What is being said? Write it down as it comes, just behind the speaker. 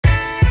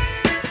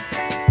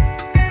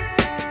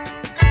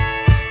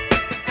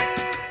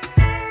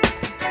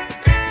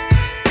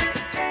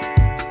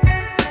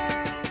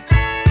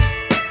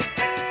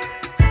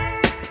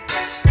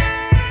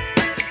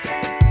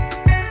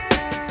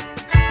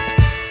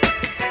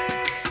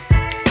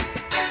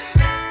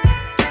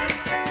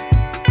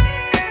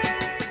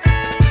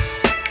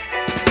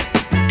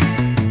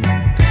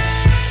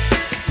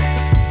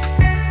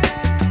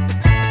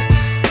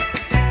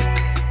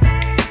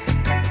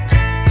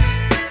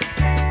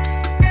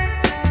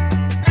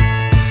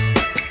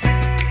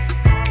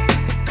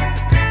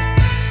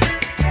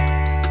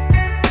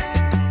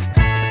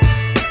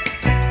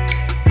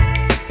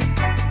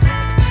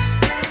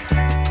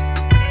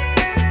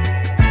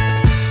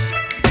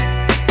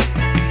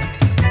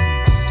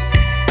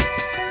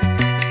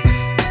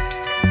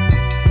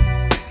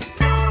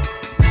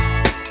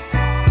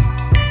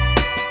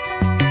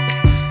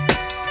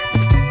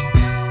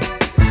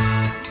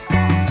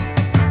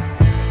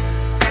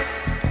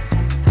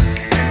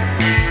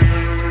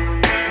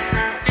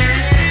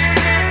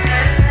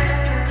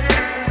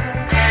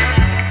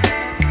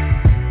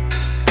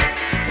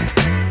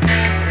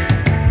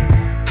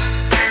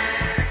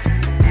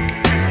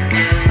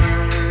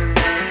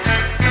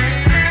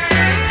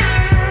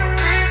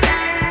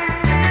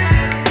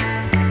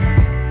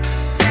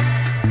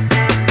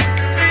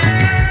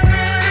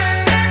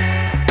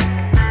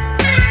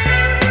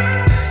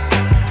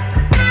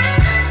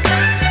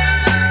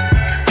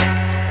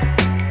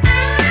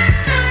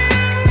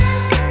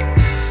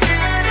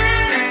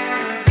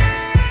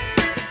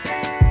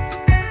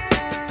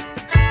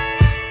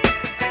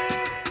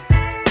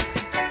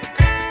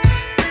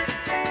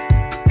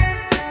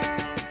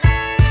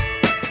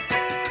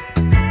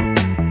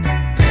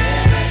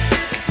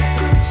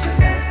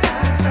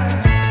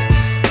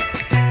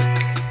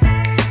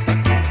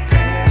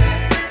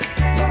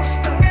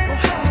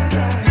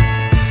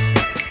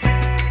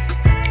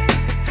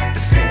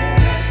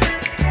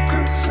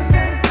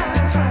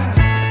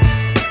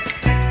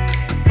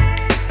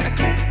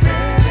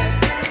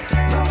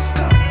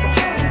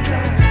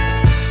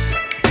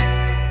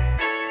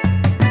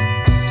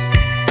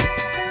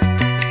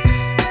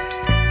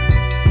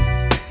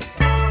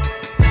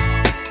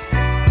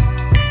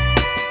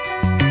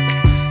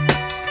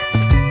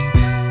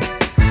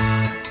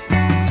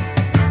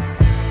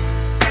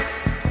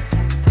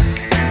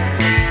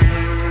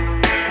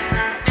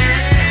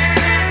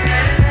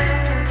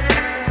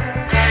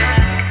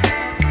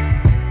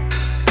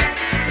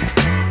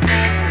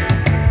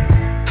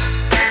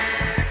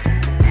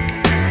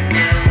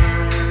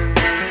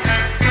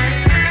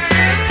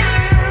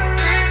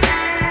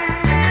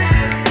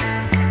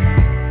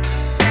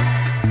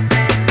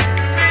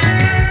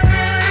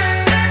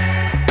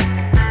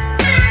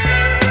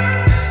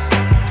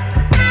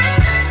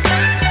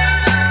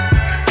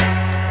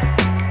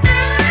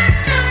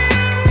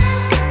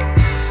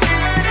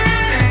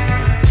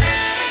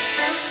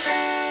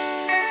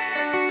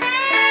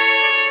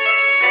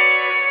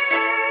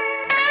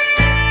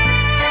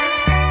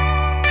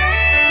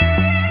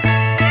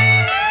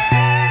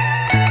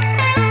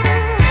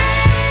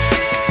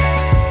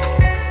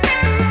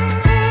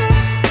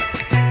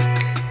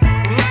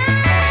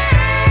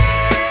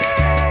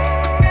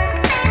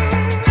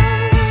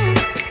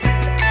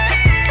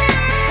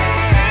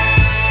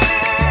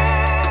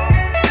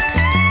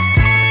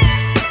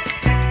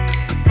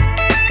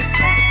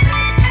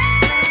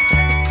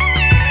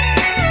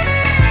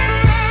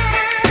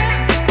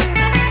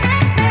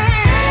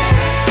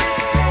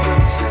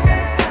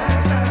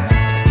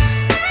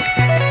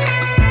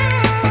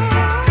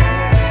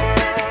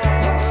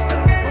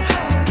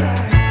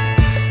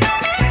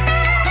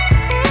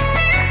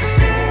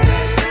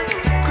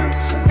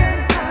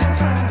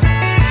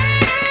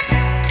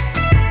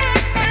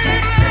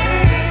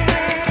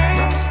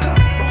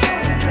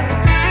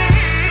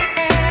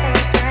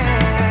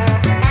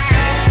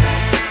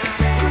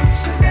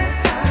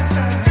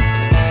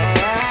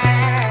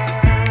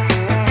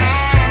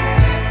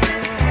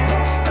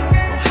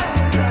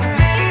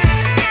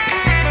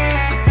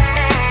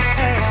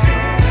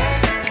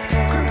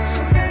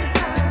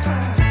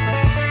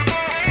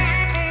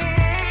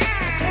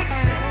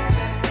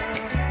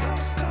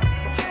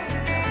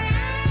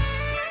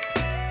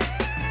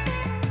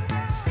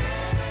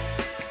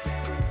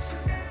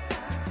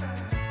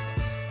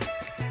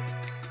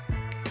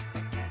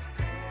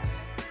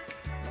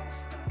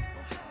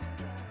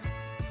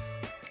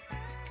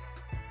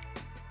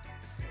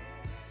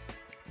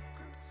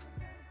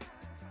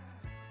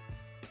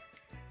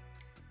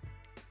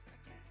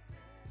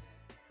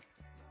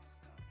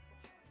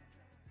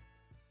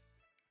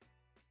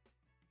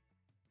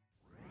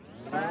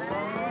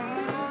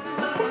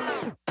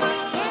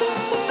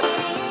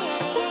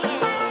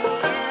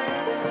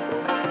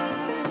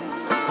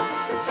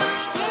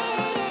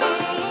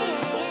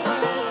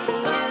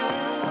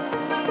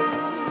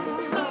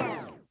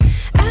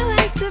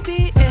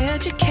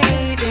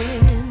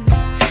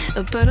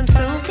but I'm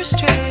so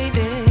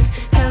frustrated.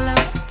 Hello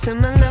to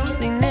my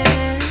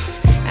loneliness.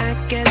 I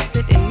guess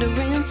that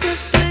ignorance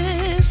is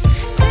bliss.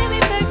 Take me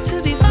back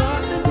to before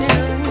I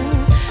knew.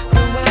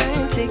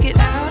 Rewind, take it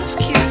out of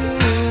cue.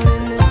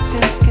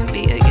 Innocence can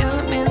be a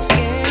young man's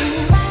game.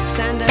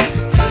 Signed up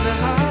for the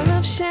hall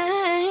of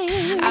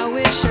shame. I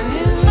wish I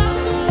knew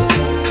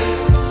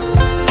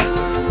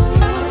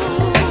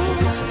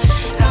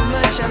how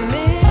much I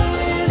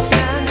miss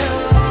not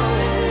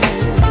knowing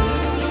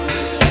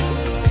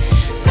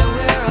that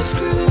we're all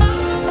screwed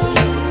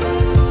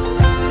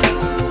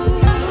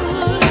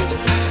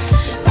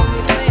when we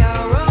play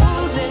our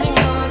roles and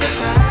ignore the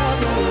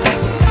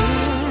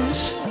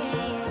problems.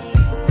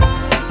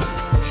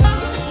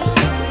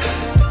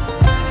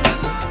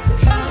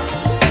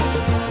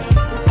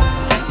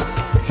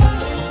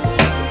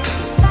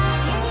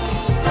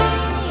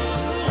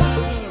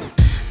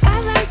 I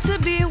like to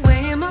be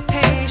away in my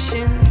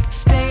patience.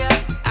 Stay up,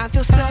 I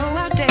feel so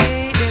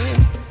outdated.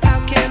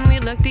 How can we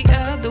look the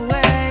other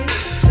way?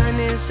 Sun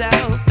is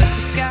out, but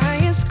the sky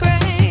is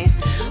gray.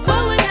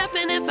 What would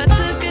happen if I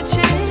took a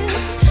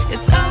chance?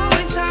 It's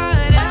always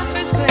hard at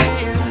first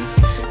glance.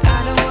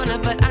 I don't wanna,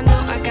 but I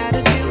know I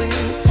gotta do it.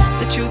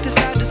 The truth is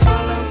hard to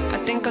swallow, I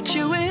think I'll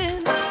chew it.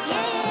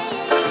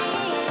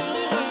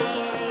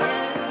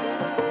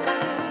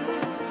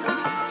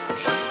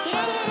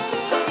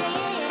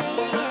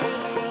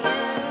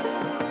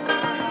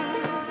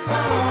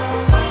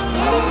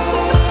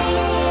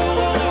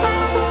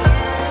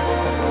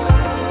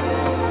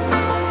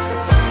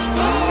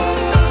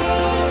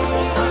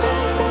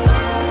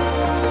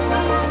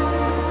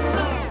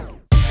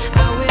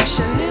 I wish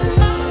I knew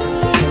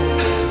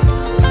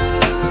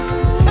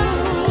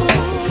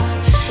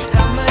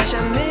how much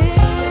I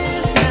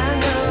miss not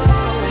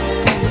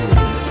knowing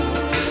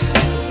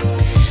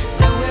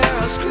that we're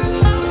all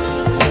screwed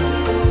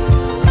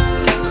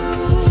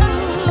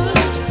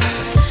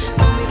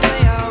when we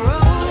play our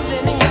roles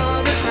and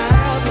ignore the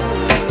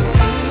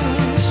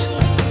problems.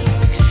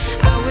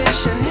 I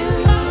wish I knew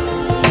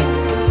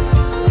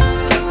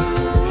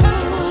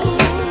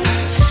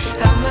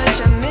how much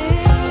I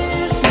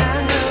miss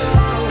not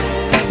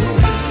knowing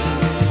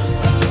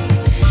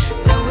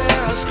that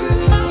we're all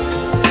screwed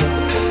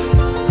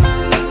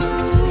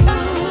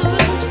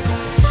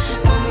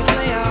when we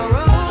play our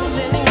roles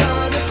and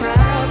ignore the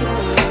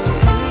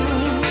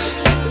problems.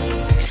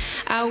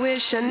 I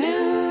wish I knew.